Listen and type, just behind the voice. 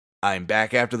I'm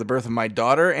back after the birth of my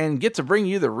daughter and get to bring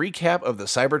you the recap of the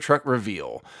Cybertruck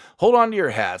reveal. Hold on to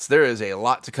your hats, there is a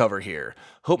lot to cover here.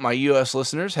 Hope my US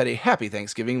listeners had a happy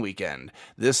Thanksgiving weekend.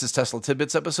 This is Tesla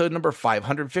Tidbits episode number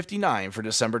 559 for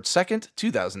December 2nd,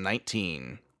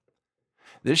 2019.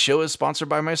 This show is sponsored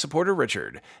by my supporter,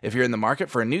 Richard. If you're in the market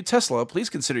for a new Tesla, please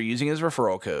consider using his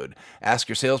referral code. Ask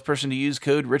your salesperson to use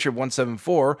code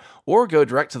Richard174 or go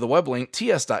direct to the web link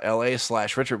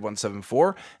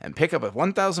ts.la/Richard174 and pick up a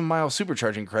 1,000-mile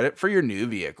supercharging credit for your new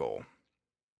vehicle.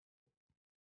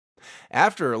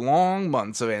 After long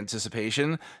months of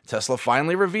anticipation, Tesla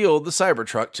finally revealed the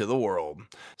Cybertruck to the world.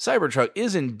 Cybertruck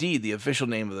is indeed the official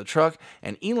name of the truck,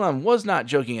 and Elon was not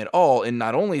joking at all in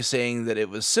not only saying that it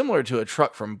was similar to a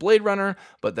truck from Blade Runner,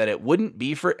 but that it wouldn't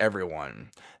be for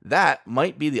everyone. That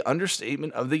might be the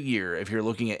understatement of the year if you're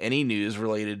looking at any news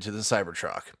related to the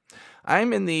Cybertruck.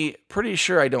 I'm in the pretty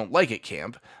sure I don't like it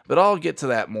camp, but I'll get to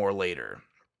that more later.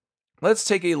 Let's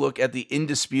take a look at the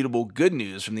indisputable good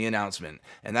news from the announcement,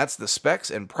 and that's the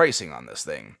specs and pricing on this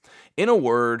thing. In a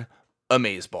word,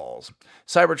 amazeballs.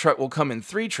 Cybertruck will come in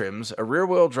 3 trims, a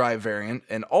rear-wheel drive variant,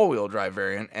 an all-wheel drive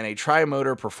variant, and a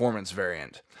tri-motor performance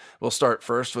variant. We'll start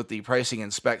first with the pricing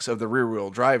and specs of the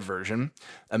rear-wheel drive version.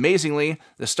 Amazingly,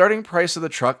 the starting price of the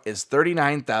truck is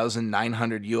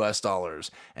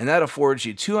 $39,900 and that affords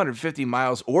you 250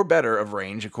 miles or better of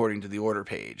range according to the order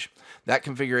page. That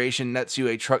configuration nets you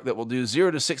a truck that will do 0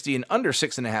 to 60 in under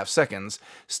 6.5 seconds,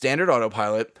 standard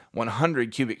autopilot,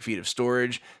 100 cubic feet of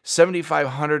storage,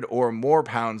 7,500 or more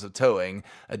pounds of towing,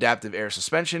 adaptive air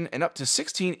suspension, and up to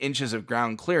 16 inches of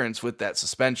ground clearance with that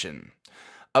suspension.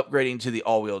 Upgrading to the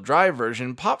all-wheel drive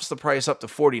version pops the price up to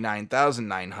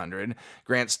 $49,900,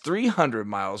 grants 300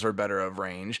 miles or better of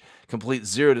range, completes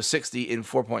 0 to 60 in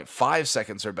 4.5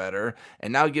 seconds or better,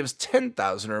 and now gives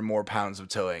 10,000 or more pounds of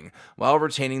towing, while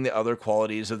retaining the other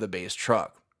qualities of the base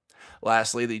truck.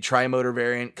 Lastly, the tri-motor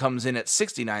variant comes in at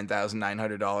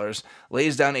 $69,900,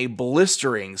 lays down a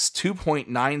blistering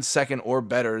 2.9 second or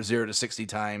better 0 to 60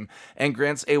 time, and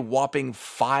grants a whopping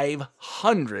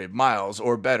 500 miles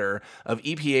or better of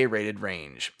EPA-rated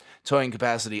range. Towing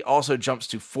capacity also jumps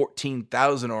to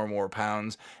 14,000 or more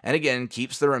pounds, and again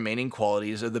keeps the remaining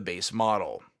qualities of the base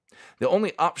model. The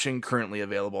only option currently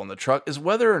available on the truck is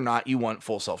whether or not you want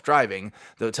full self-driving,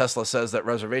 though Tesla says that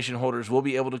reservation holders will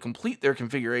be able to complete their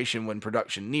configuration when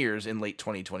production nears in late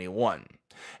 2021,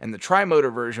 and the tri-motor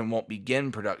version won't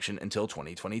begin production until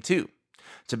 2022.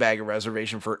 To bag a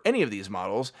reservation for any of these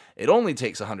models, it only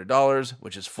takes $100,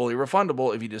 which is fully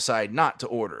refundable if you decide not to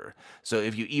order. So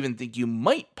if you even think you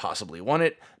might possibly want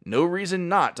it, no reason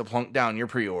not to plunk down your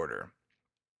pre-order.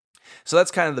 So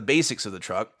that's kind of the basics of the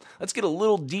truck. Let's get a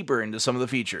little deeper into some of the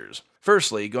features.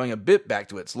 Firstly, going a bit back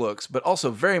to its looks, but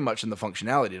also very much in the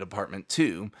functionality department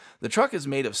too, the truck is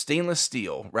made of stainless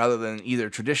steel rather than either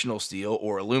traditional steel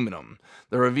or aluminum.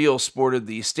 The reveal sported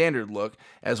the standard look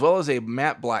as well as a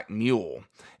matte black mule.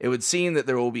 It would seem that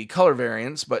there will be color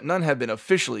variants, but none have been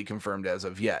officially confirmed as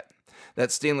of yet.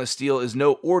 That stainless steel is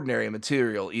no ordinary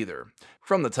material either.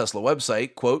 From the Tesla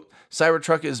website, quote,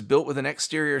 Cybertruck is built with an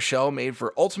exterior shell made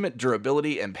for ultimate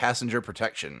durability and passenger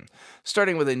protection.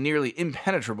 Starting with a nearly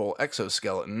impenetrable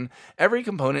exoskeleton, every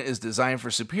component is designed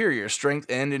for superior strength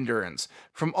and endurance,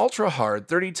 from ultra-hard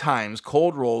 30 times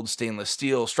cold-rolled stainless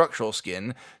steel structural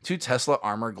skin to Tesla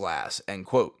armor glass, end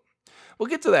quote. We'll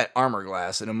get to that armor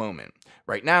glass in a moment.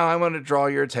 Right now, I want to draw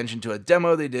your attention to a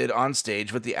demo they did on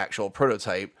stage with the actual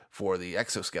prototype for the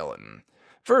exoskeleton.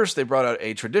 First, they brought out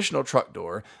a traditional truck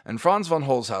door, and Franz von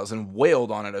Holzhausen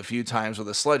wailed on it a few times with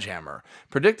a sledgehammer,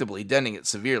 predictably denting it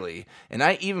severely, and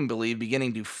I even believe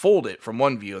beginning to fold it from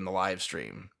one view in the live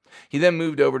stream. He then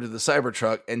moved over to the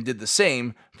Cybertruck and did the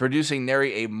same, producing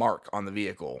nary a mark on the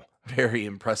vehicle. Very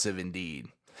impressive indeed.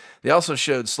 They also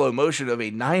showed slow motion of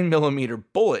a 9mm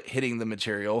bullet hitting the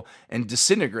material and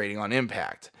disintegrating on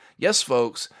impact. Yes,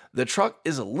 folks, the truck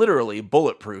is literally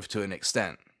bulletproof to an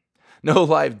extent. No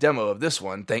live demo of this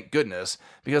one, thank goodness,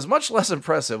 because much less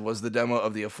impressive was the demo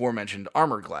of the aforementioned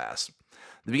armor glass.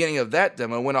 The beginning of that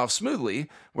demo went off smoothly,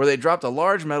 where they dropped a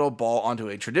large metal ball onto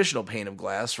a traditional pane of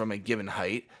glass from a given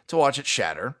height to watch it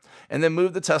shatter, and then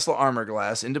moved the Tesla armor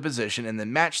glass into position and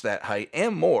then matched that height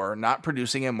and more, not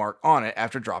producing a mark on it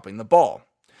after dropping the ball.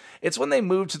 It's when they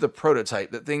moved to the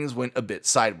prototype that things went a bit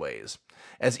sideways.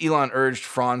 As Elon urged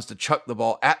Franz to chuck the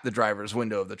ball at the driver's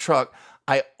window of the truck,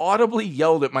 I audibly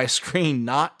yelled at my screen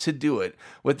not to do it,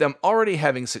 with them already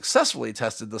having successfully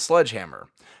tested the sledgehammer.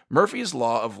 Murphy's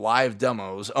Law of live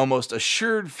demos almost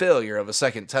assured failure of a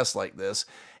second test like this,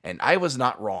 and I was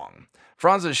not wrong.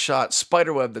 Franz's shot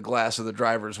spiderwebbed the glass of the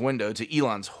driver's window to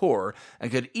Elon's horror,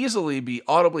 and could easily be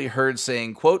audibly heard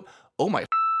saying, quote, "Oh my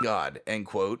God, end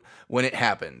quote, when it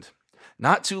happened.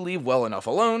 Not to leave well enough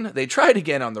alone, they tried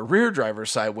again on the rear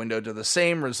driver's side window to the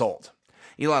same result.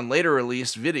 Elon later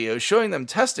released videos showing them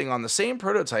testing on the same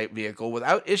prototype vehicle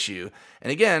without issue,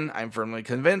 and again, I'm firmly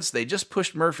convinced they just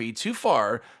pushed Murphy too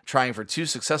far, trying for 2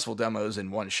 successful demos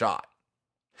in one shot.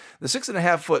 The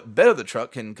 6.5-foot bed of the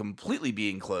truck can completely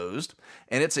be enclosed,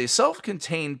 and it's a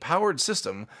self-contained powered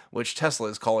system, which Tesla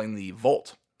is calling the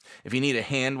Volt. If you need a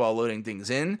hand while loading things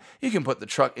in, you can put the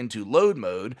truck into load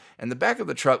mode, and the back of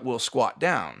the truck will squat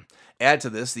down. Add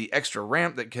to this the extra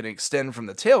ramp that can extend from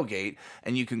the tailgate,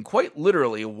 and you can quite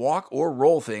literally walk or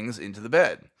roll things into the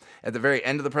bed. At the very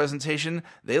end of the presentation,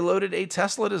 they loaded a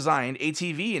Tesla-designed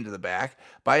ATV into the back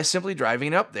by simply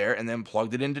driving it up there and then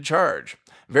plugged it in to charge.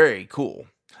 Very cool.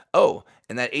 Oh,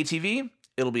 and that ATV?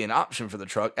 It'll be an option for the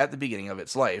truck at the beginning of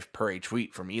its life, per a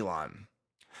tweet from Elon.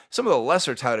 Some of the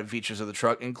lesser touted features of the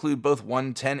truck include both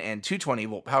 110 and 220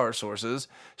 volt power sources,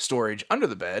 storage under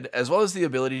the bed, as well as the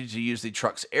ability to use the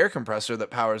truck's air compressor that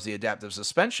powers the adaptive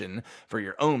suspension for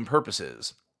your own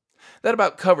purposes. That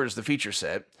about covers the feature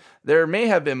set. There may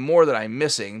have been more that I'm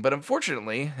missing, but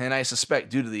unfortunately, and I suspect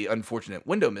due to the unfortunate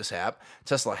window mishap,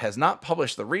 Tesla has not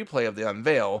published the replay of the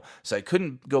unveil, so I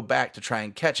couldn't go back to try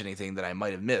and catch anything that I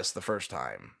might have missed the first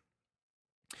time.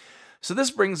 So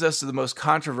this brings us to the most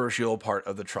controversial part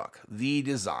of the truck, the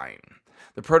design.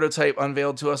 The prototype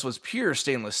unveiled to us was pure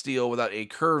stainless steel without a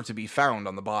curve to be found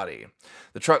on the body.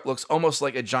 The truck looks almost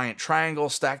like a giant triangle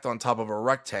stacked on top of a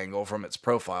rectangle from its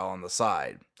profile on the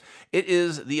side. It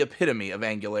is the epitome of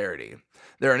angularity.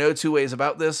 There are no two ways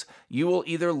about this. You will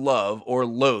either love or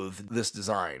loathe this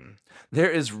design.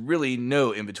 There is really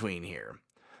no in-between here.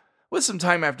 With some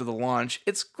time after the launch,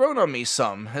 it's grown on me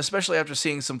some, especially after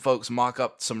seeing some folks mock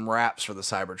up some wraps for the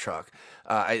Cybertruck.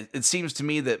 It seems to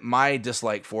me that my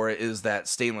dislike for it is that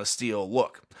stainless steel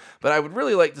look, but I would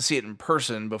really like to see it in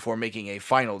person before making a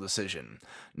final decision.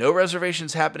 No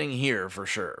reservations happening here for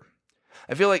sure.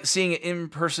 I feel like seeing it in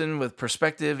person with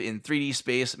perspective in 3D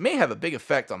space may have a big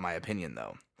effect on my opinion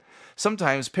though.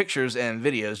 Sometimes pictures and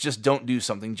videos just don't do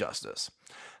something justice.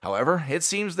 However, it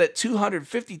seems that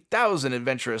 250,000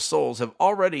 adventurous souls have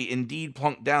already indeed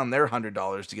plunked down their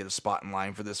 $100 to get a spot in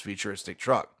line for this futuristic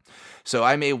truck. So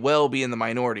I may well be in the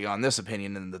minority on this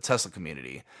opinion in the Tesla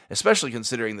community, especially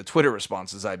considering the Twitter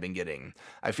responses I've been getting.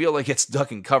 I feel like it's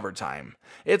duck and cover time.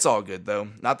 It's all good though.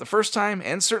 Not the first time,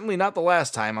 and certainly not the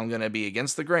last time I'm going to be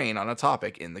against the grain on a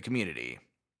topic in the community.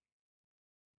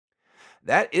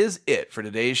 That is it for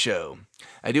today's show.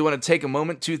 I do want to take a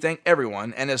moment to thank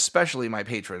everyone, and especially my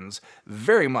patrons,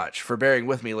 very much for bearing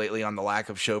with me lately on the lack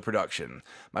of show production.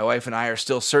 My wife and I are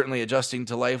still certainly adjusting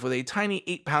to life with a tiny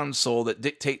 8-pound soul that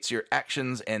dictates your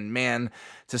actions, and man,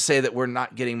 to say that we're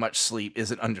not getting much sleep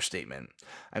is an understatement.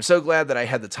 I'm so glad that I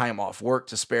had the time off work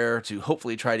to spare to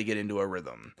hopefully try to get into a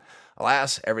rhythm.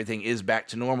 Alas, everything is back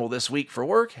to normal this week for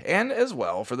work, and as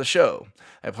well for the show.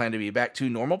 I plan to be back to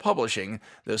normal publishing,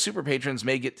 though super patrons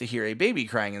may get to hear a baby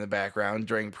crying in the background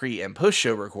during pre- and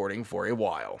post-show recording for a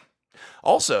while.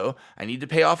 Also, I need to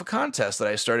pay off a contest that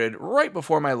I started right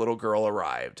before my little girl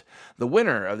arrived. The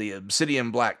winner of the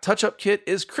Obsidian Black Touch-Up Kit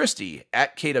is Christy,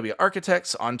 at KW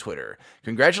Architects on Twitter.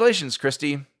 Congratulations,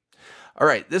 Christy!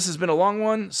 Alright, this has been a long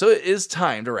one, so it is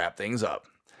time to wrap things up.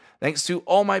 Thanks to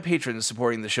all my patrons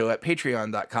supporting the show at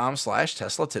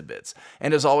patreon.com/Tesla Tidbits.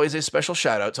 And as always, a special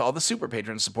shout out to all the super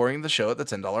patrons supporting the show at the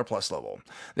 $10 plus level.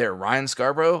 They're Ryan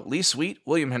Scarborough, Lee Sweet,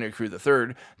 William Henry Crew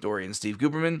III, Dorian Steve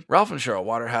Guberman, Ralph and Cheryl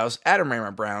Waterhouse, Adam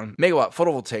Raymond Brown, Megawatt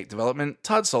Photovoltaic Development,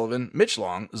 Todd Sullivan, Mitch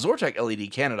Long, Zortec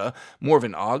LED Canada,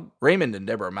 Morven Ogg, Raymond and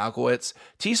Deborah Malkowitz,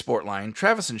 T Sportline,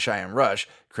 Travis and Cheyenne Rush,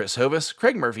 Chris Hovis,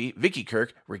 Craig Murphy, Vicky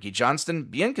Kirk, Ricky Johnston,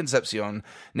 Bien Concepcion,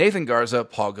 Nathan Garza,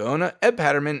 Paul Gaona, Ed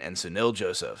Patterman, and Sunil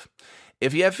Joseph.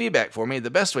 If you have feedback for me,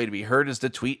 the best way to be heard is to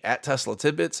tweet at Tesla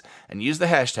Tidbits and use the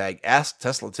hashtag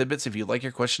AskTeslaTidbits if you'd like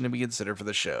your question to be considered for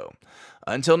the show.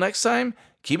 Until next time,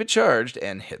 keep it charged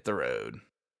and hit the road.